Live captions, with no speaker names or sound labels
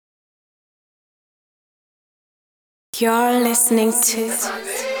You're listening to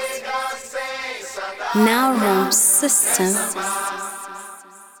Now Room System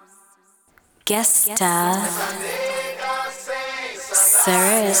Guest star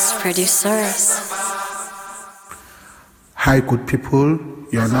Serious Producers. Hi good people,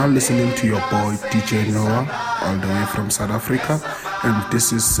 you are now listening to your boy DJ Noah all the way from South Africa, and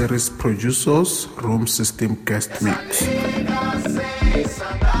this is Serious Producers Room System Guest Mix.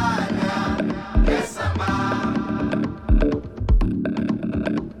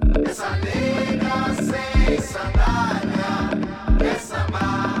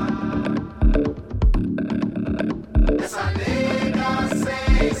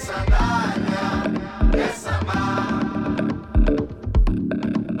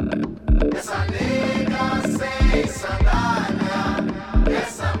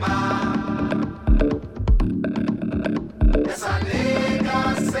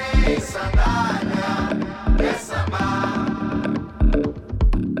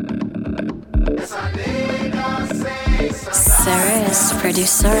 Serious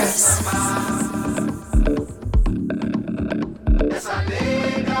Producers.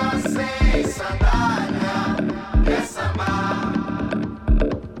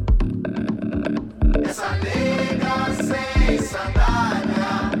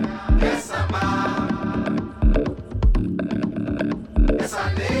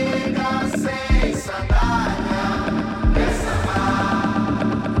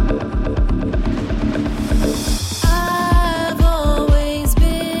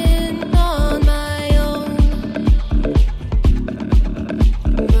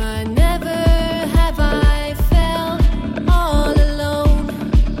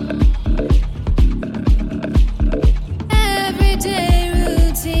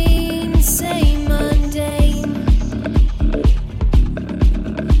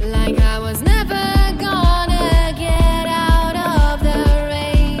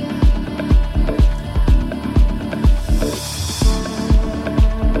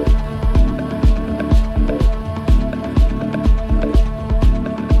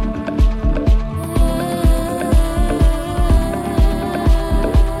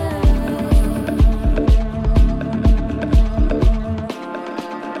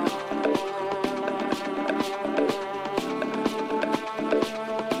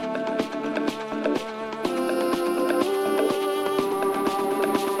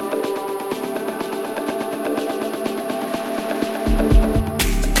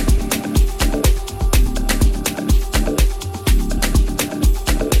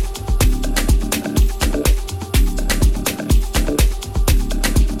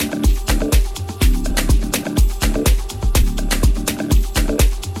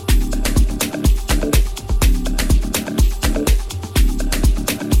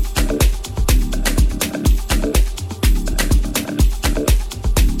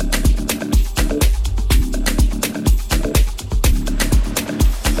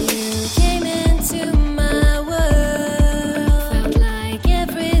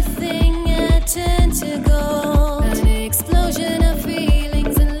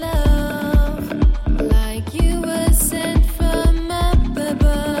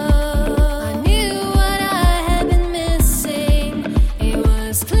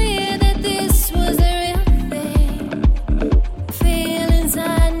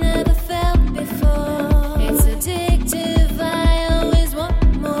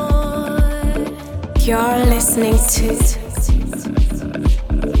 You're listening to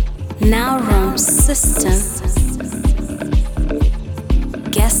Now Room System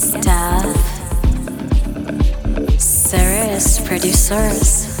Guest star Serious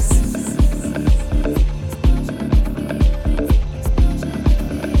Producers.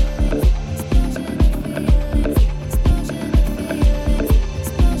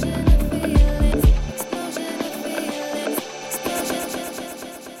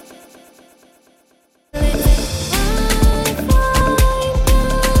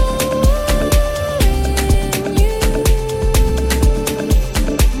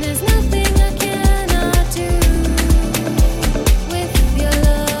 There's nothing I cannot do with your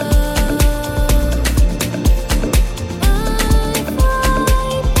love.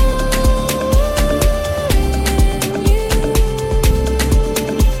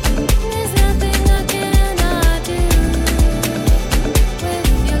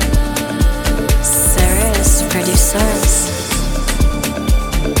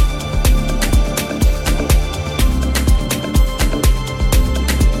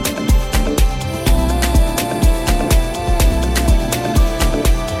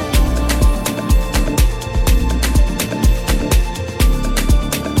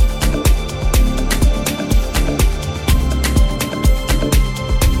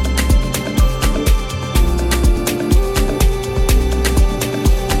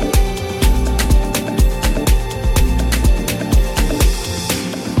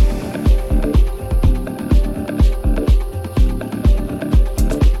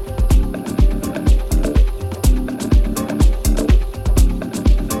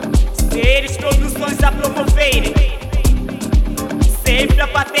 the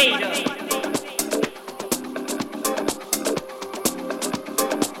potato.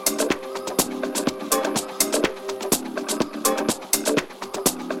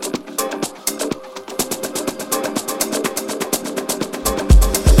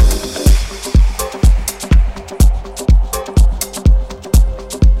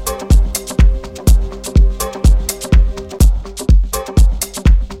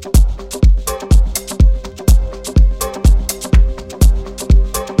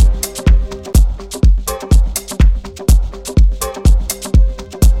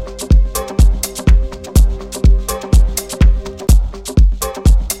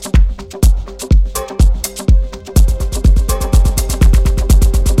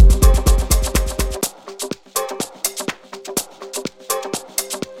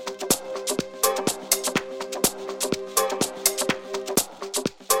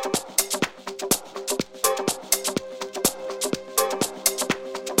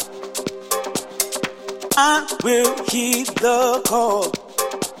 I will heed the call.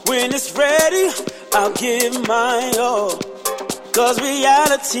 When it's ready, I'll give my all. 'Cause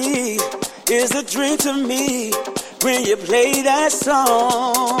reality is a dream to me when you play that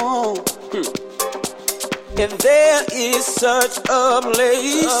song. If there is such a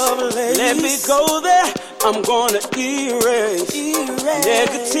place, let me go there. I'm gonna erase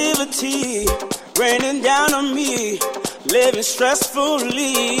negativity raining down on me, living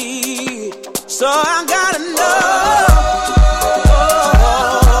stressfully. So I gotta know,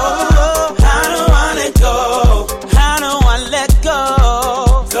 how do I let go? How do I let go?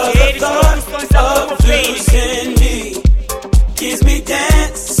 'Cause the thought of losing me keeps me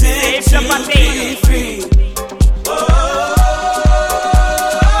dancing to be free.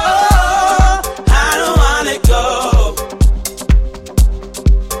 How do I let go?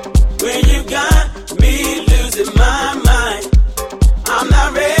 When you got me losing my mind, I'm not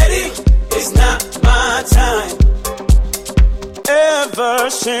ready. It's not my time. Ever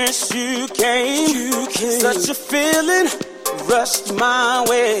since you came, such a feeling rushed my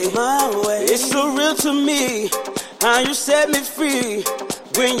way. It's so real to me how you set me free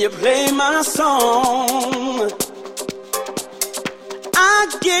when you play my song. I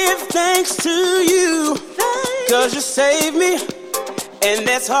give thanks to you, 'cause you saved me, and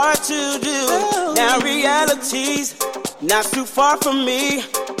that's hard to do. Now reality's not too far from me.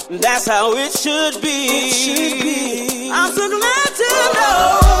 That's how it should be. I'm so glad to know.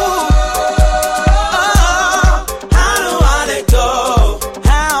 How do I let go?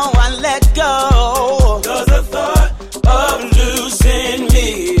 How I let go? 'Cause the thought of losing me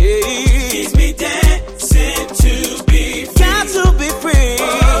keeps me dancing to be free. Got to be free.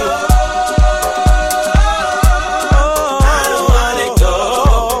 How do I let go?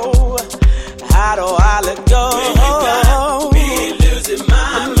 How do I let go?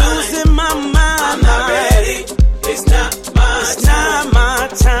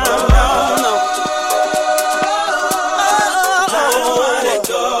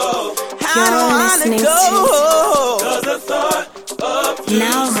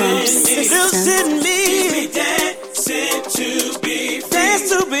 Now Room System. Me dancing to be free. Dance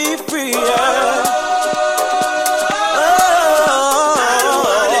to be free. How do I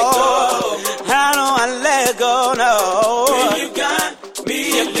let go? How do I let go? No. When you got me,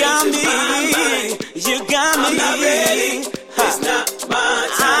 you got me. You got me. I'm not ready. It's not my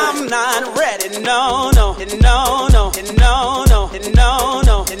time. I'm not ready. No, no, no, no, no, no, no, no, no,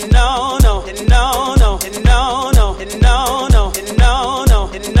 no, no, no,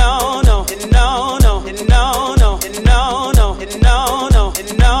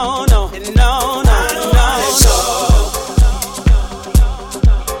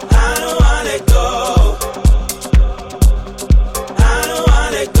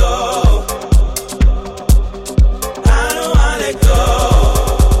 no, no, no.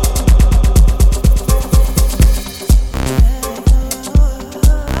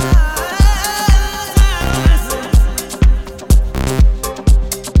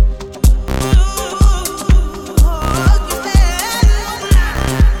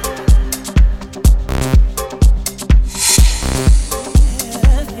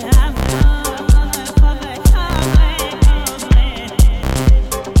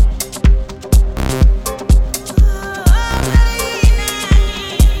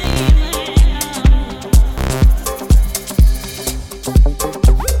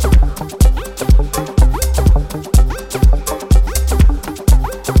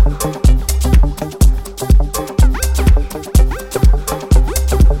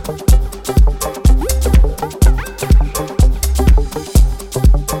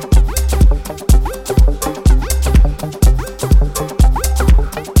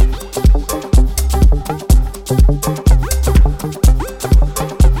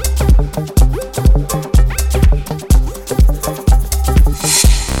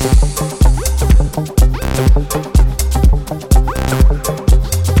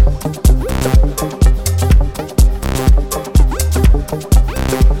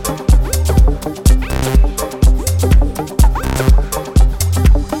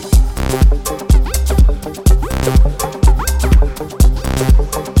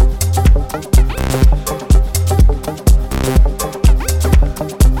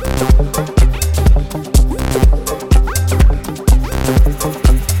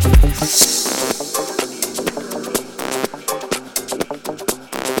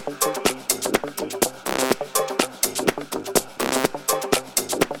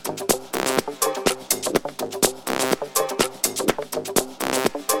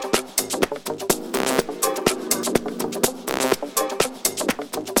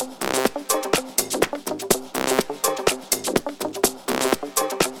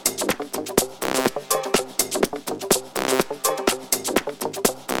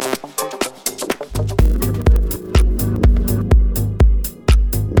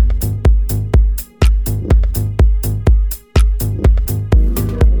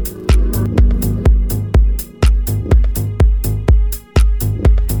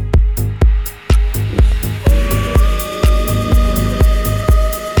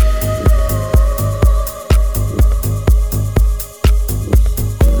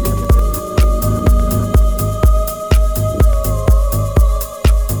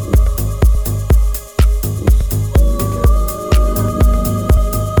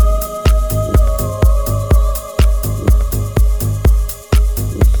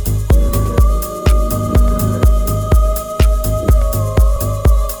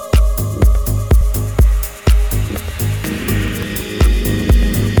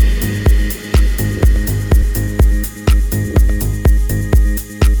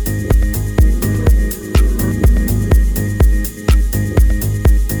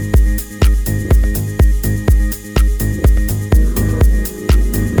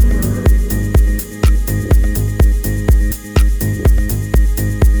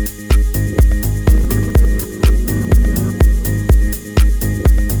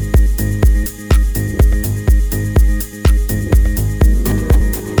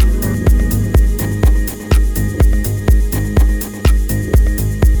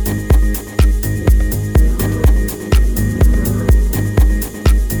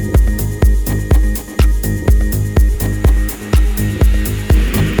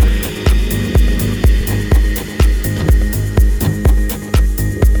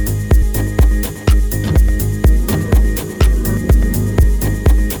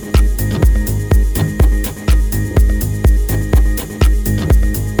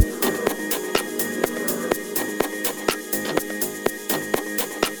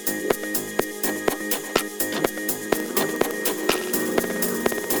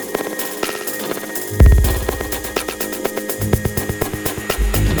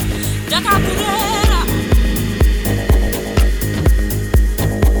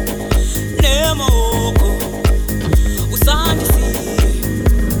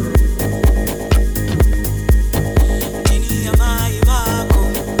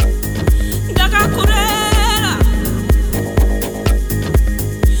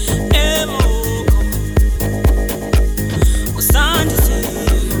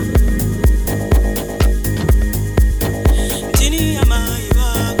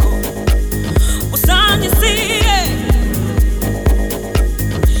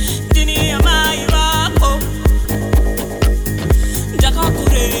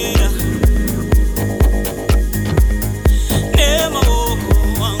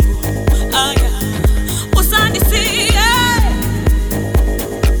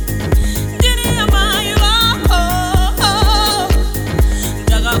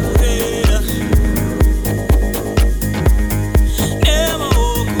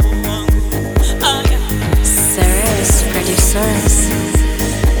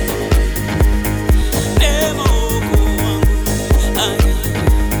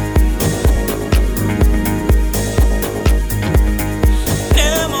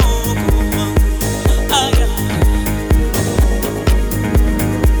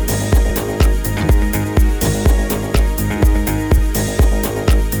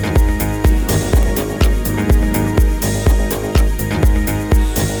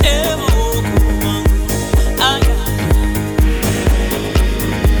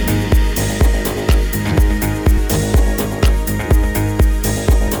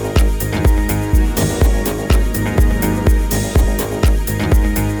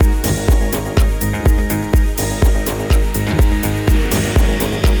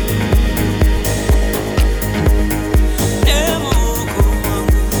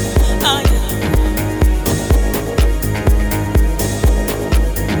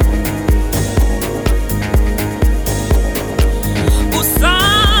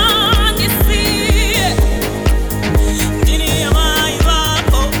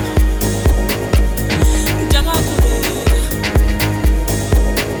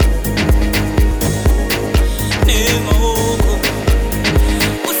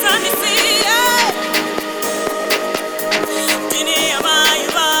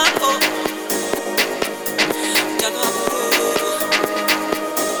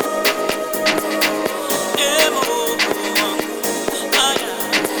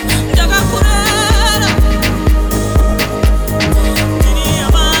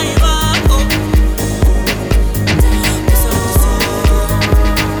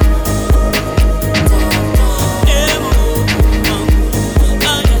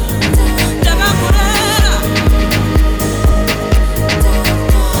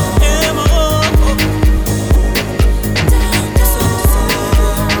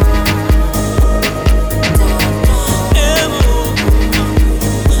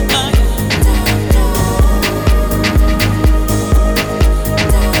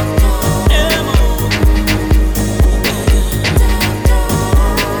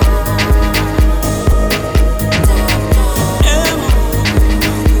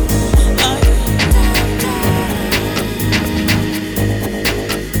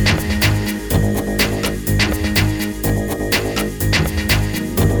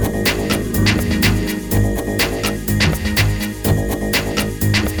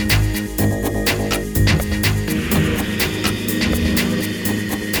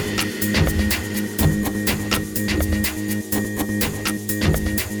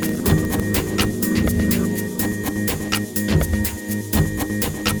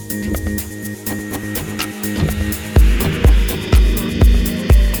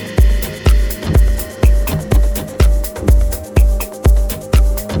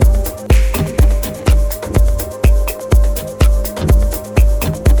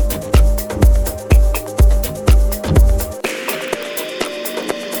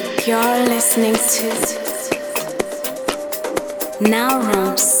 Now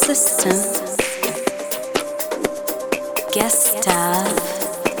Room System. Guest star.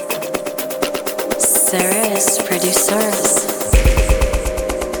 Serious producers.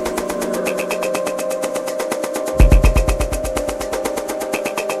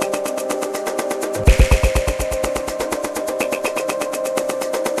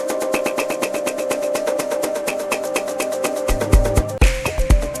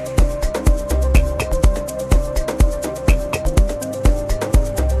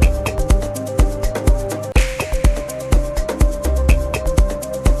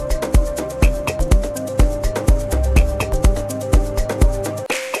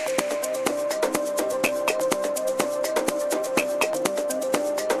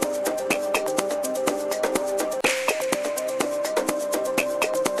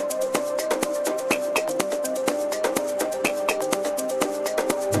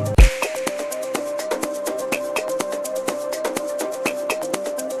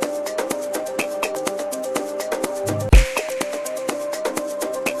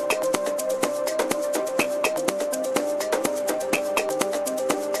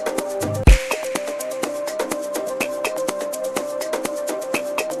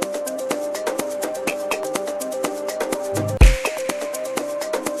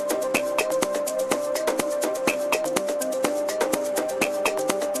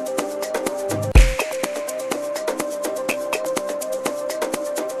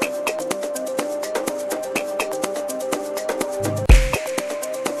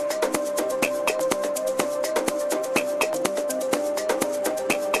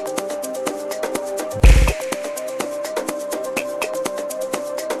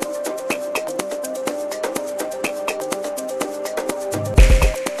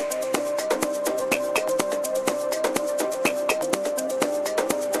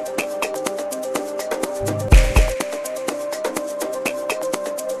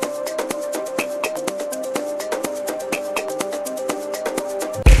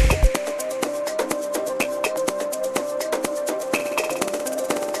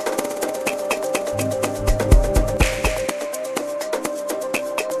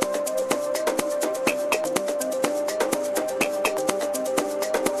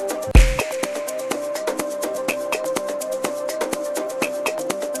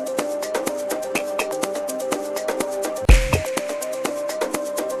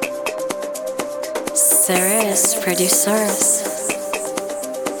 Serious producers.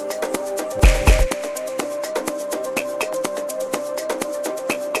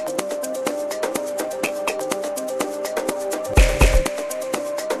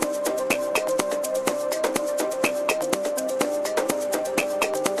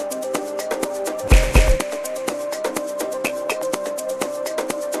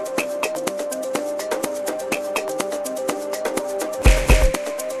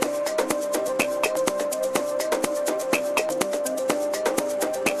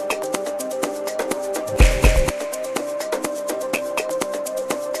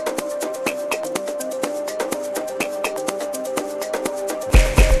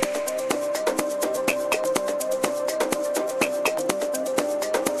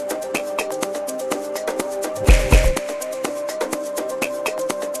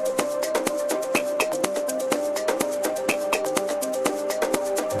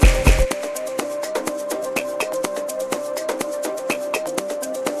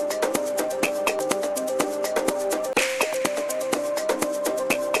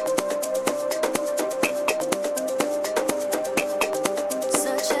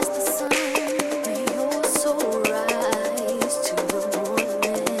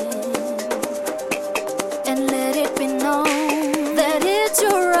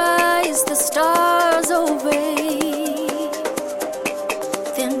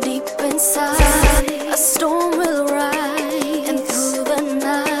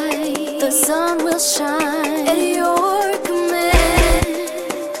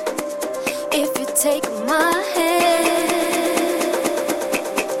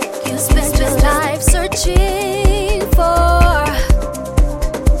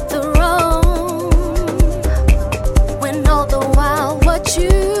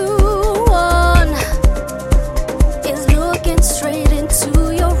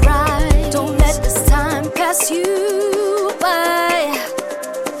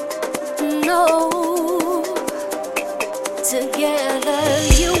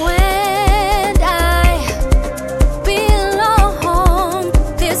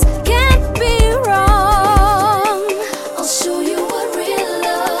 This can't be wrong.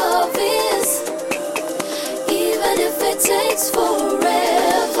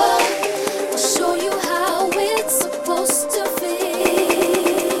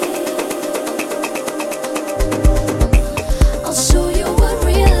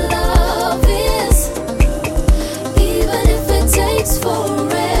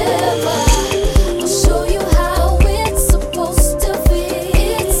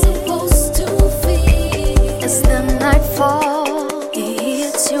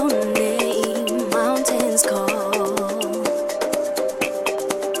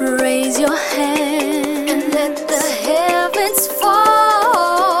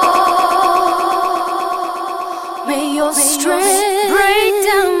 strength. Break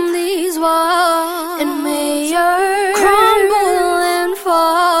down these walls, and may your crumble and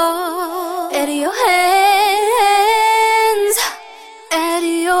fall at your hands, at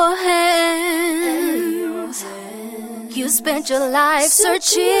your hands. You spent your life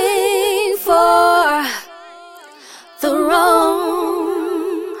searching for the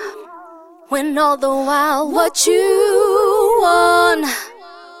wrong, when all the while what you want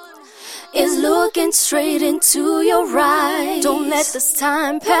is looking straight into your eyes. Don't let this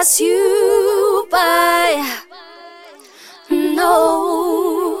time pass you by.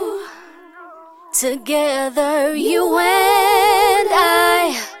 No, together you and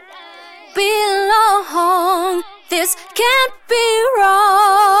I belong. This can't be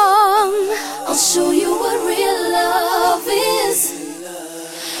wrong. I'll show you what real love is,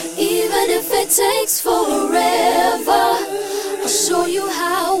 even if it takes forever. I'll show you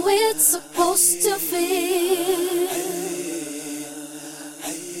how it's supposed to feel.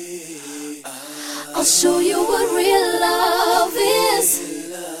 I'll show you what real love is,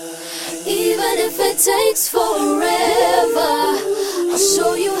 even if it takes forever. I'll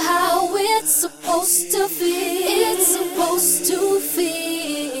show you how it's supposed to feel. It's supposed to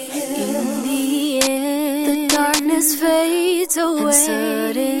feel. In the end, the darkness fades away, and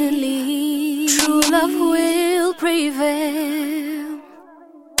suddenly true love will prevail.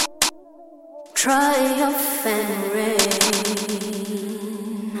 Triumph and reign.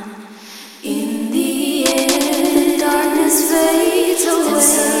 In the end, the darkness fades away, and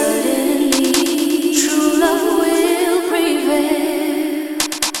suddenly true love will prevail.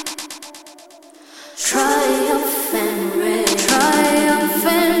 Triumph and reign. Triumph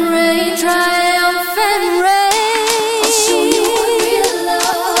and reign. Triumph and reign. I'll show you what real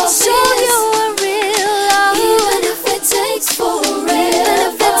love is. Show you what real love is. Even if it takes forever. Even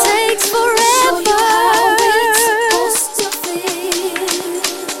if it takes forever. I'll show you how it's supposed to feel.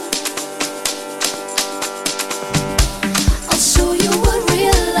 I'll show you what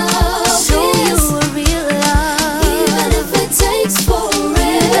real love is.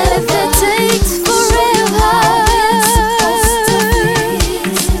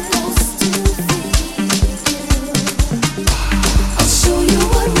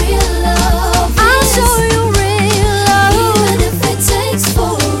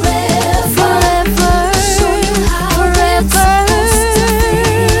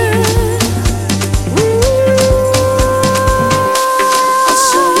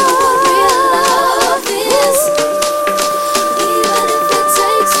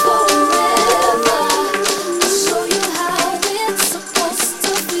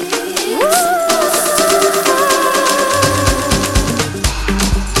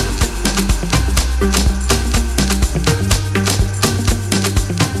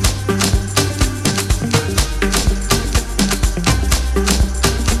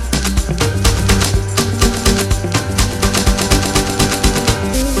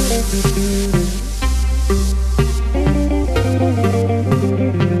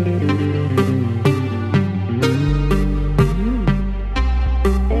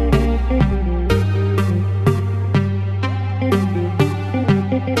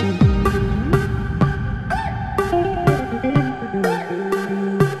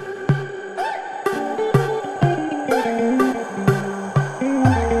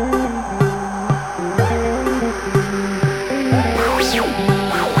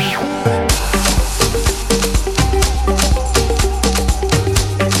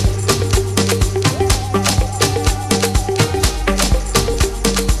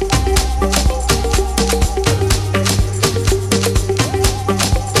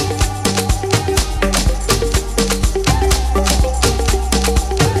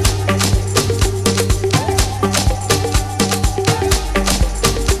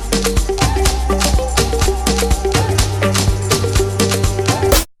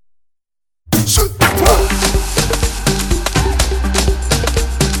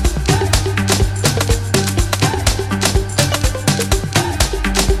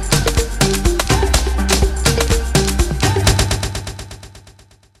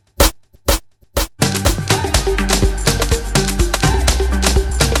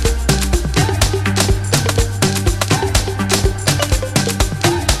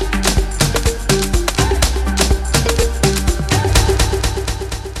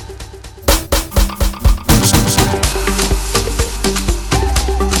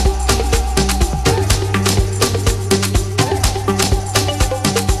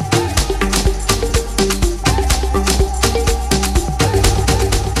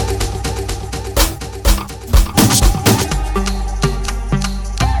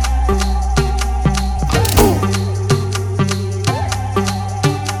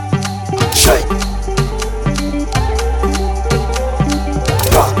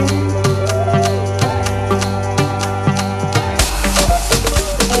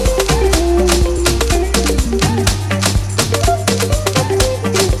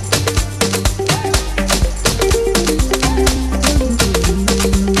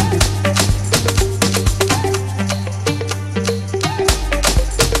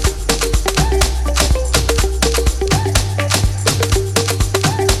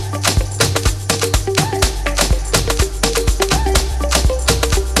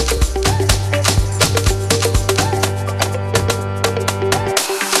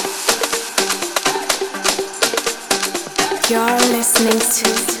 listening to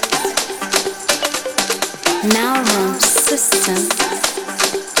Now Room System.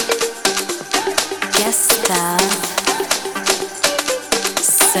 Guest star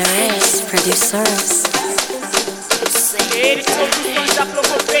Ceres Producers. Eles produções da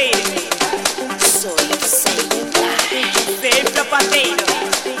Procopeira. So you say you die. Sempre a padeira.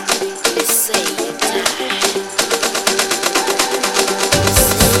 You say you die.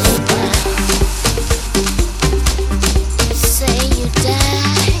 You say you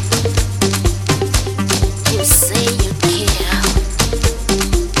die. You say you kill.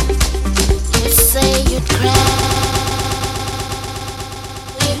 You say you cry.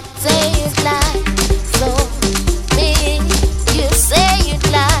 You say you lie for me. You say you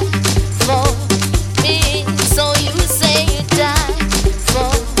lie for me. So you say you die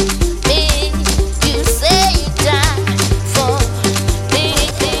for me. You say you die for me.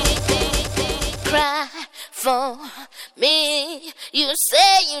 Cry for me. You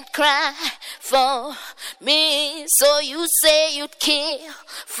say you'd cry for me. So you say you'd kill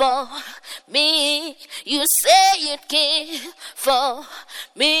for me. You say you'd kill for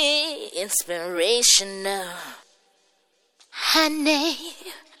me. Inspirational, honey,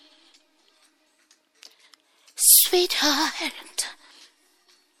 sweetheart,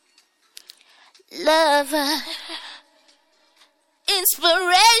 lover,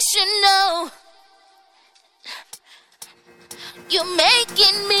 inspirational. You're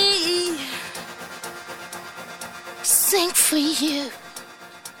making me sing for you,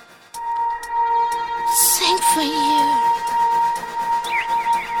 sing for you.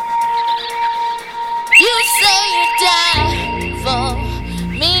 You say you die for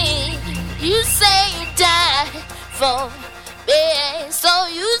me. You say you die for me. So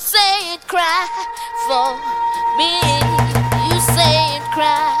you say it cry for me. You say it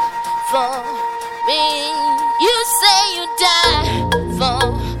cry for me. You say you die for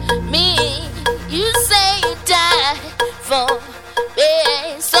me. You say you die for me.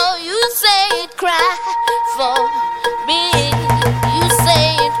 So you say it cry for me. You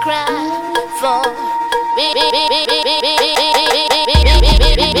say it cry for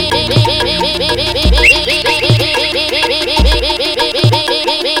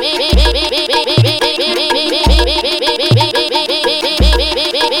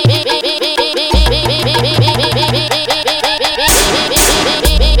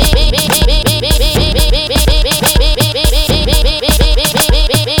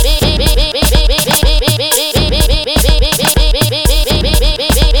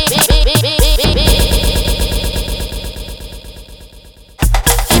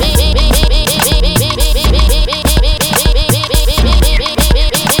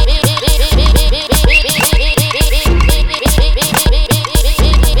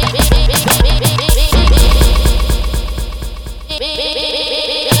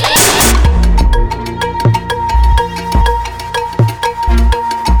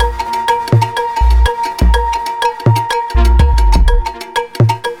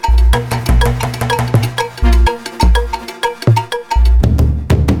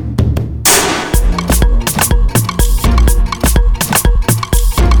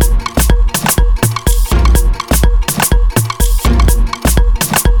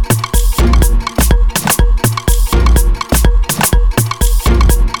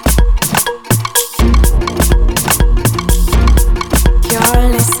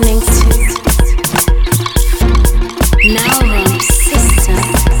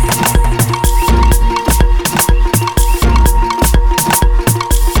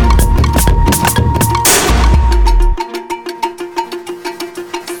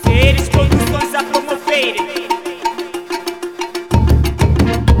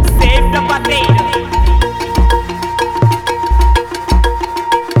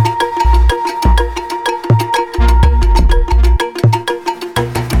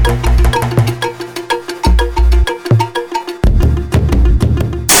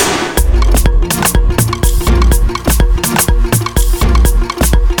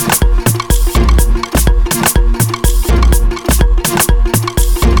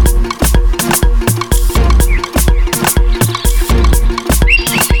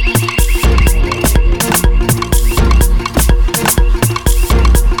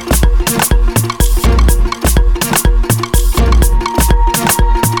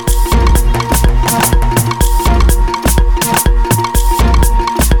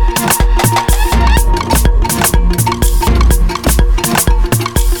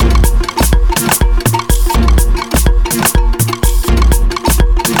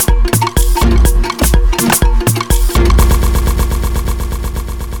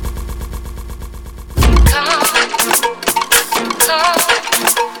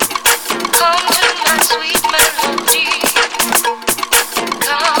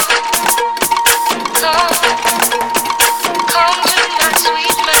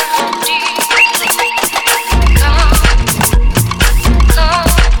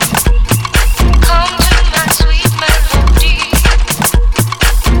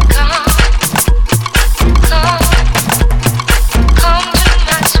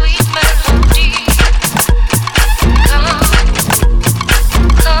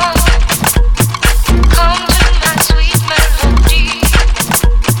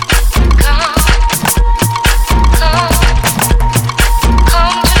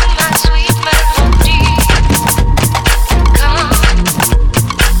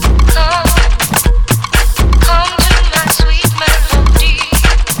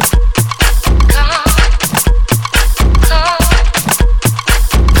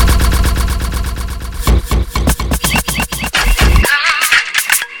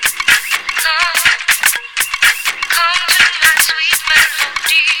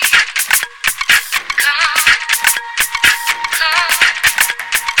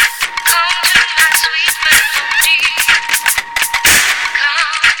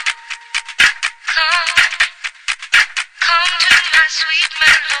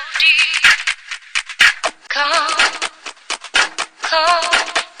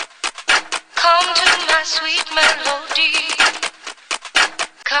melody.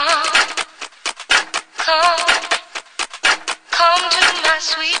 Come, come, come to my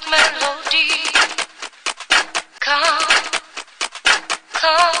sweet melody. Come,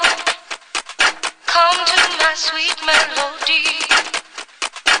 come, come to my sweet melody.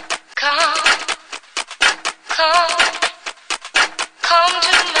 Come, come, come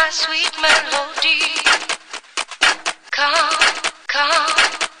to my sweet melody. Come, come,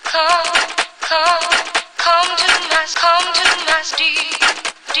 come, come, come to my deep,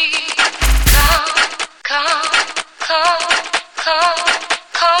 deep. Come, come, come,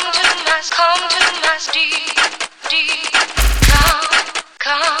 come, come to my deep, deep. Come,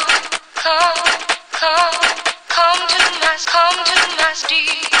 come, come, come, come to my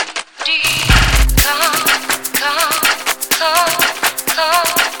deep, deep. Come, come, come,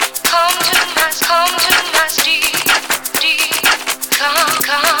 come, come to my deep, deep. Come,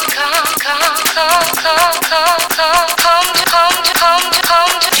 come, come, come, come, come, come,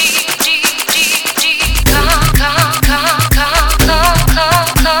 come to deep, deep.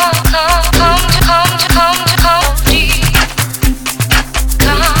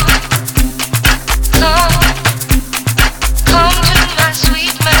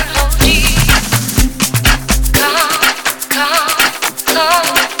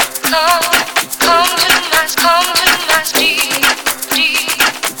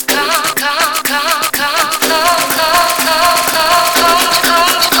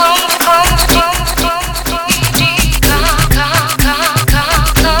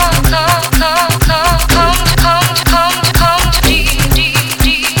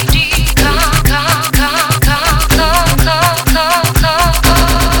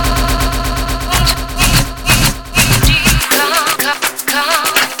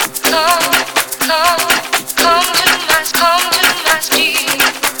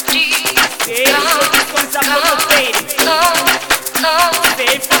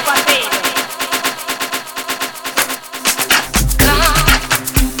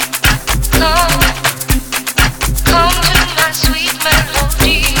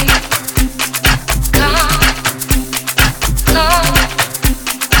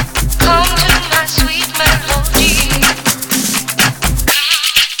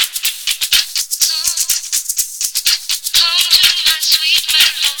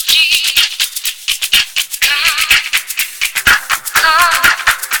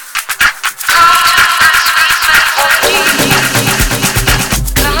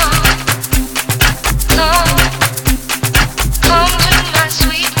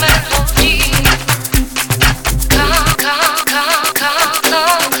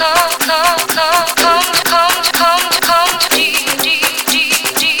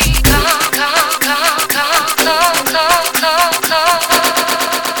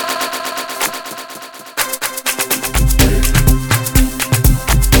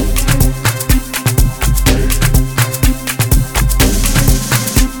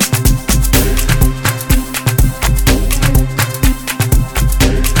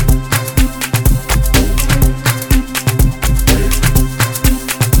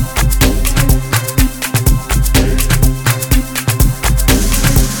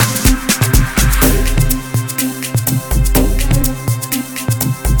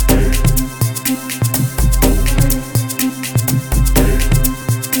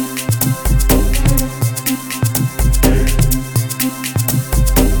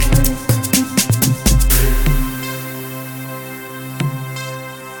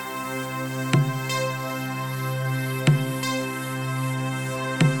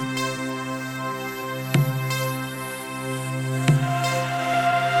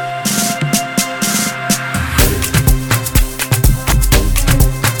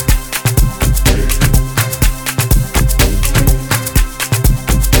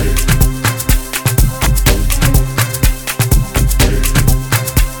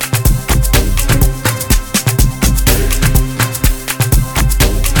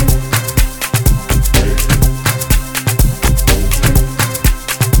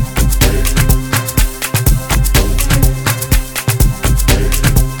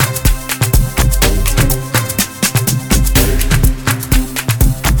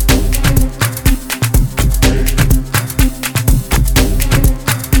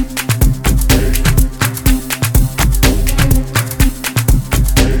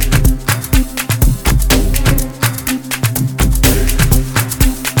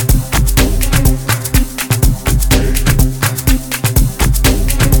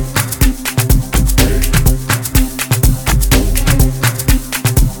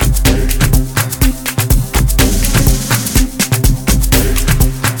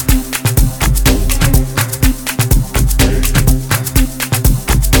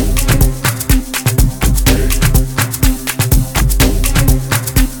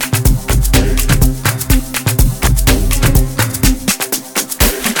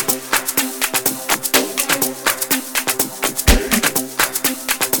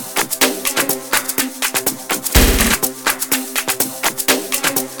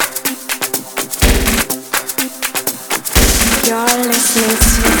 listening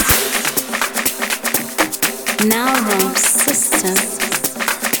to Now Room System.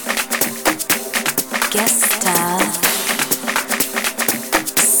 Guest style.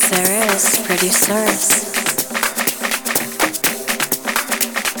 Serious producers.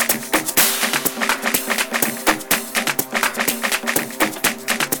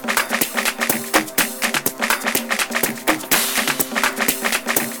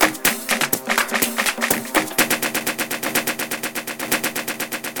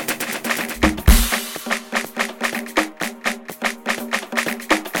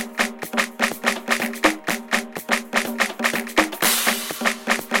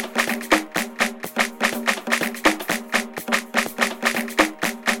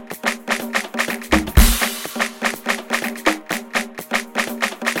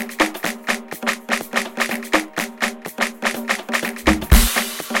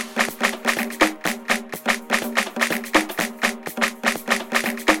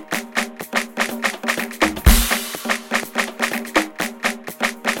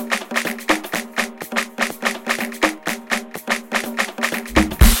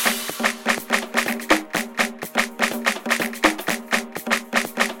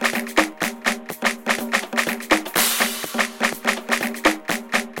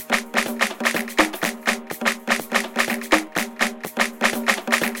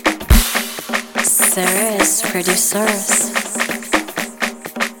 Serious producers.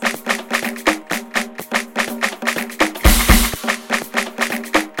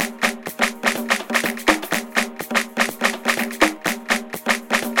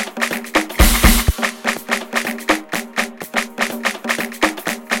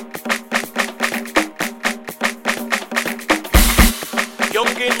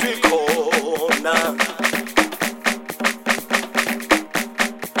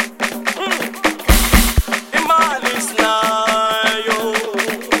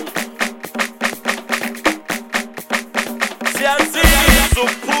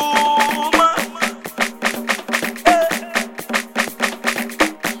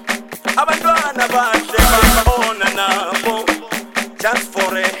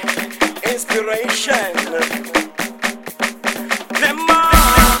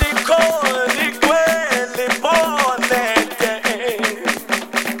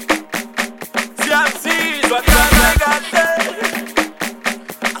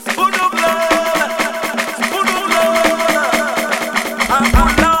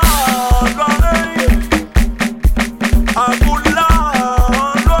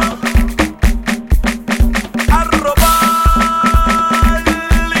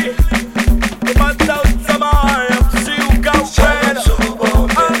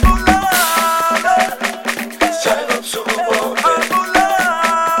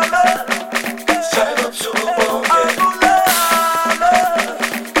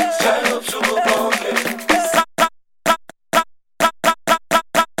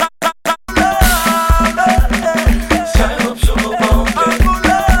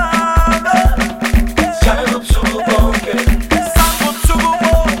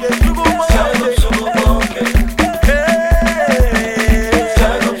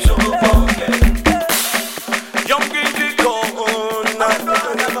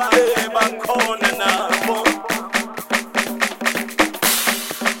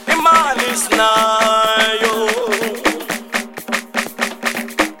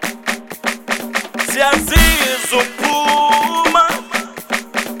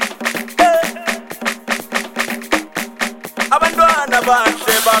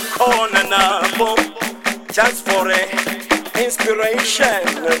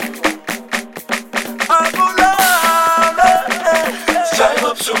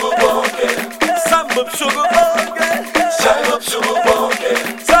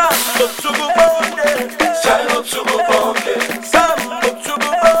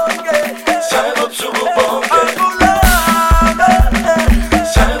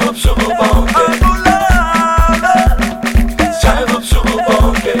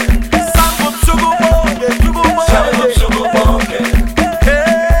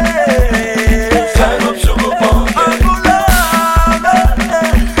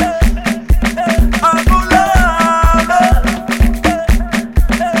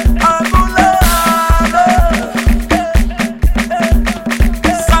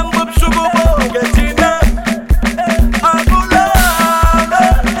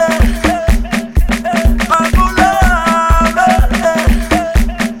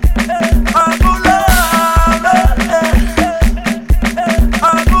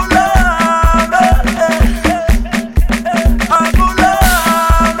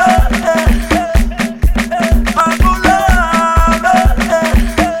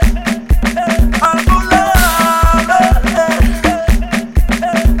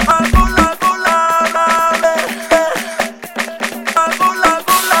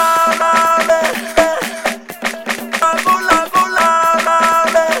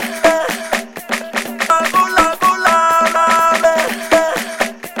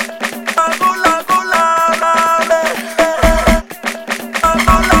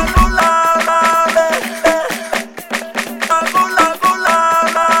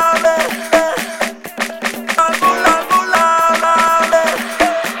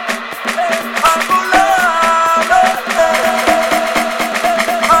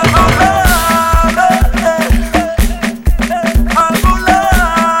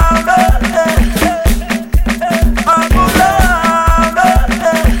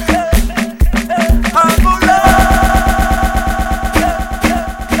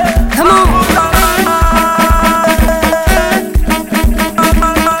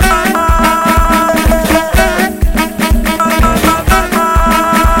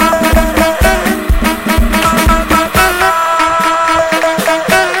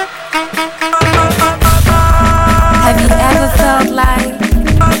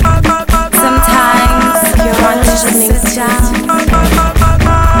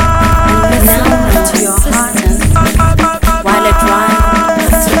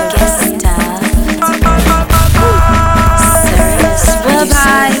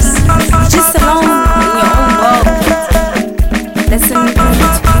 like you're just alone in your own world. Listen to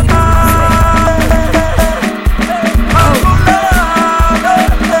music.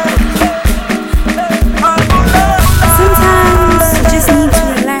 Sometimes you just need to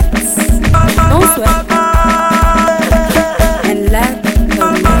relax. Don't sweat. And let the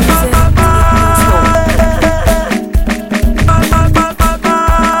music take control.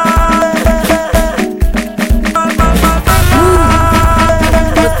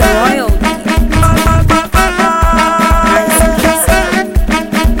 With the royalty. Nice and easy.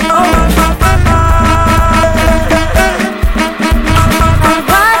 Oh. And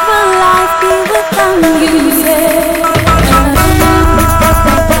what will life be without music?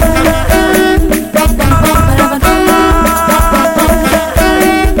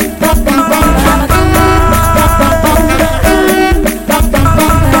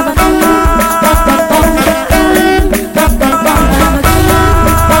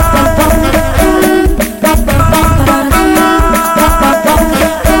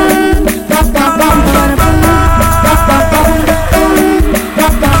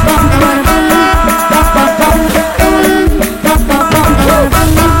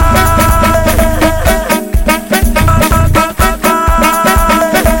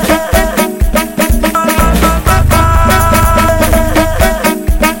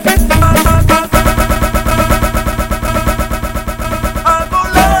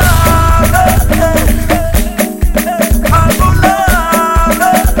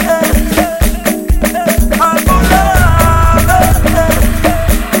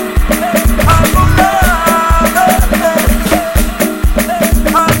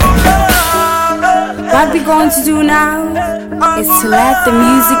 What we're going to do now is to let the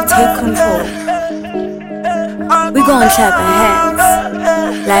music take control. We're going to clap our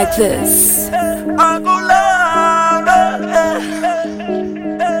hands like this.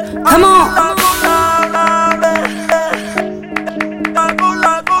 Come on.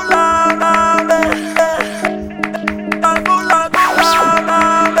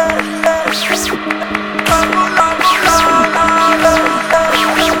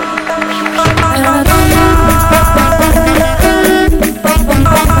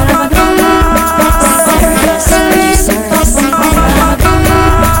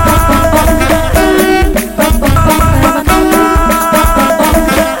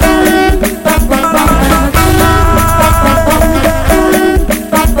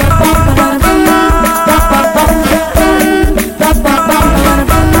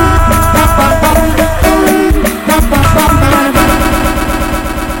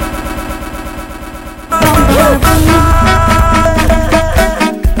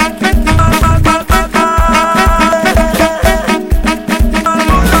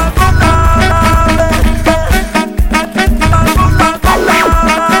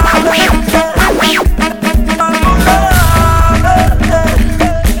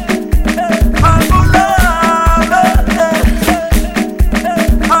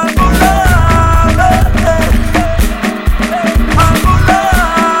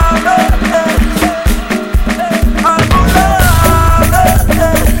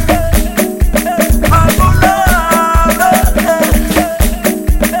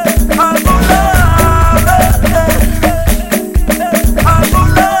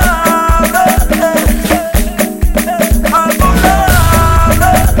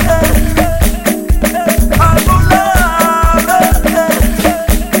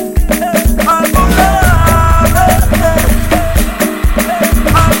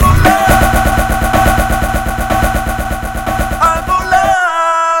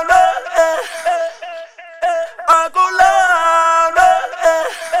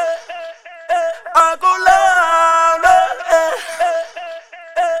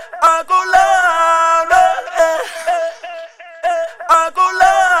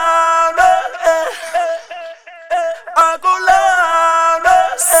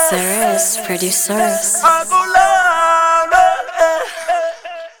 Ceres Producers.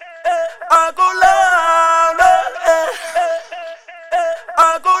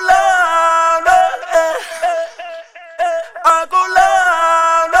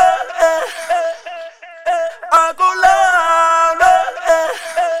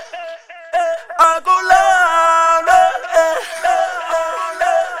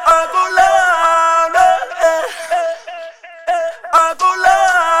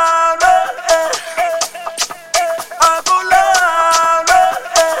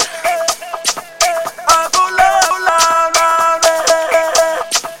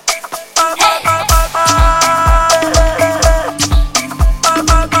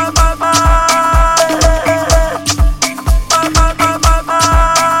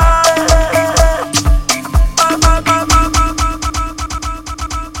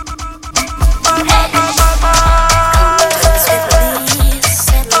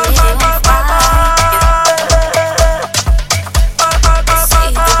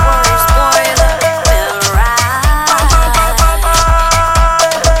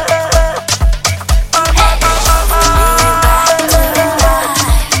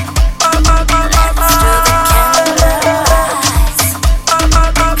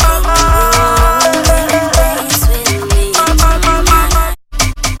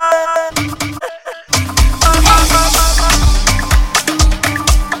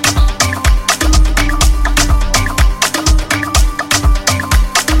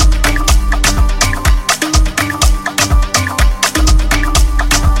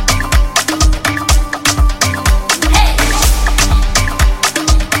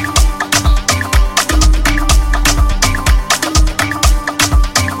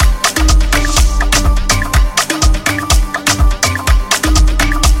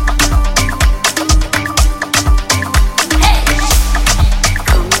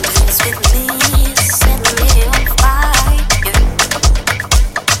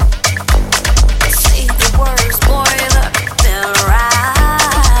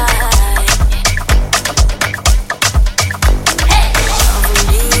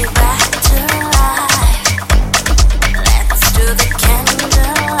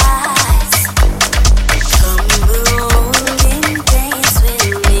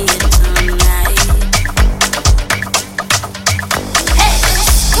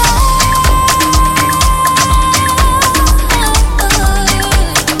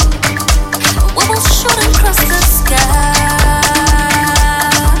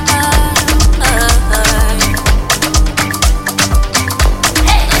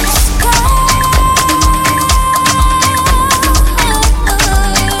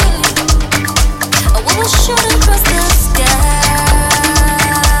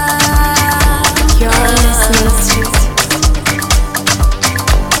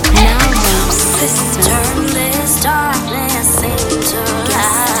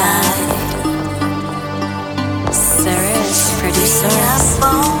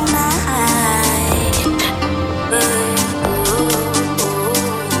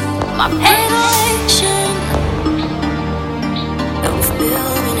 my adoration. Don't feel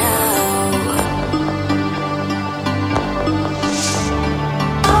me now.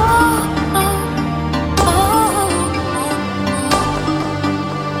 Oh, oh, oh.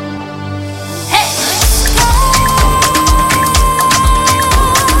 Hey, let's go.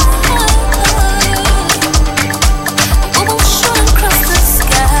 We will shoot across the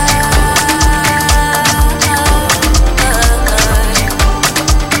sky.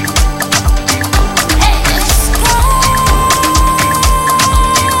 Hey, let's go.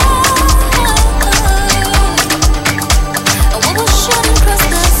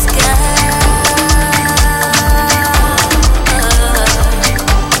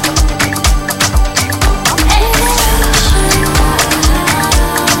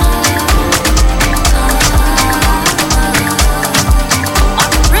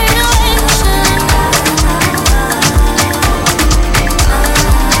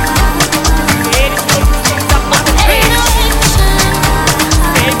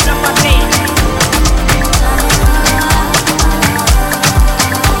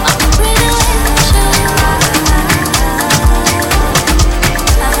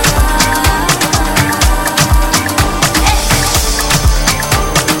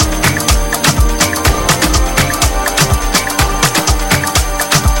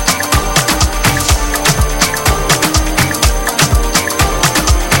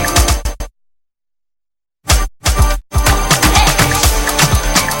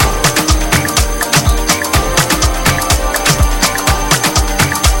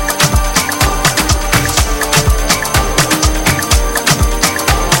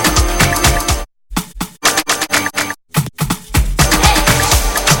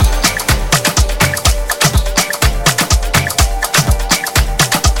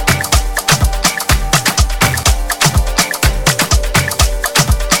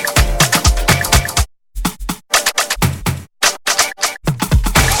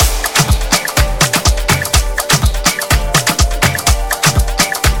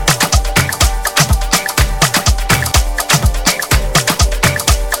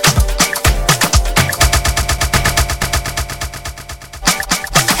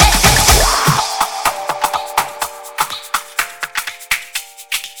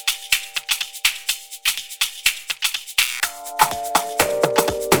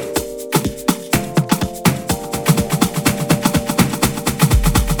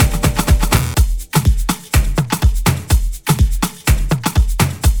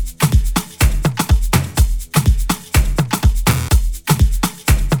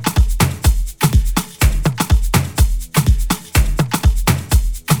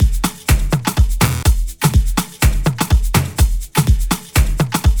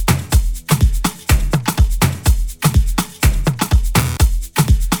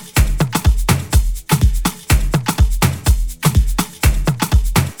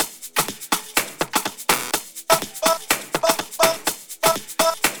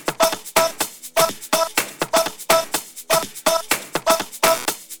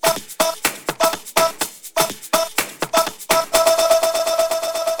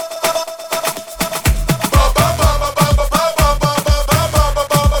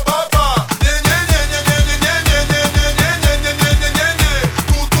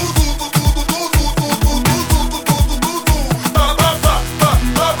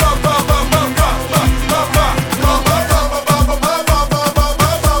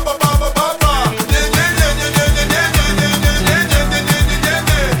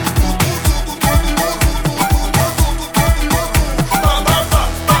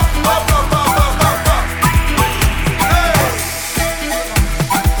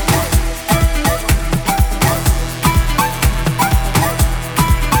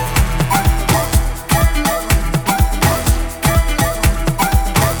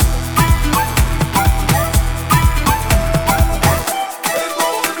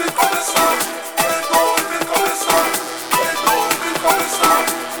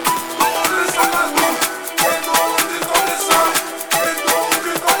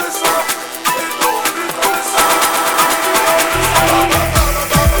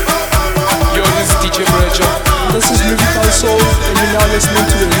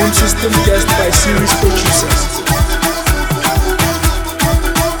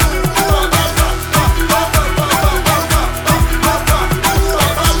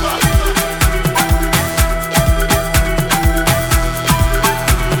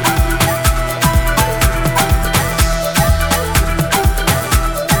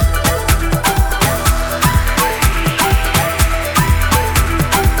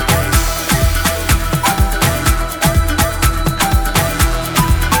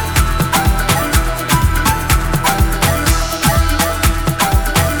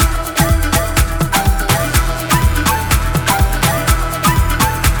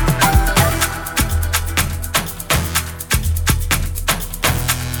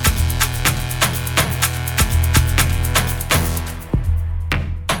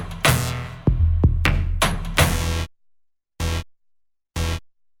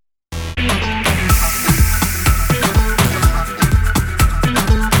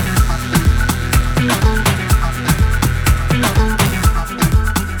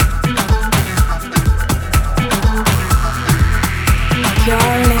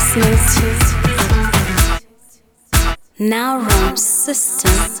 listening to Now Room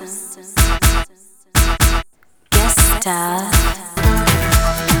System guest star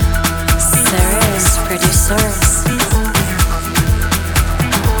Serious Producer.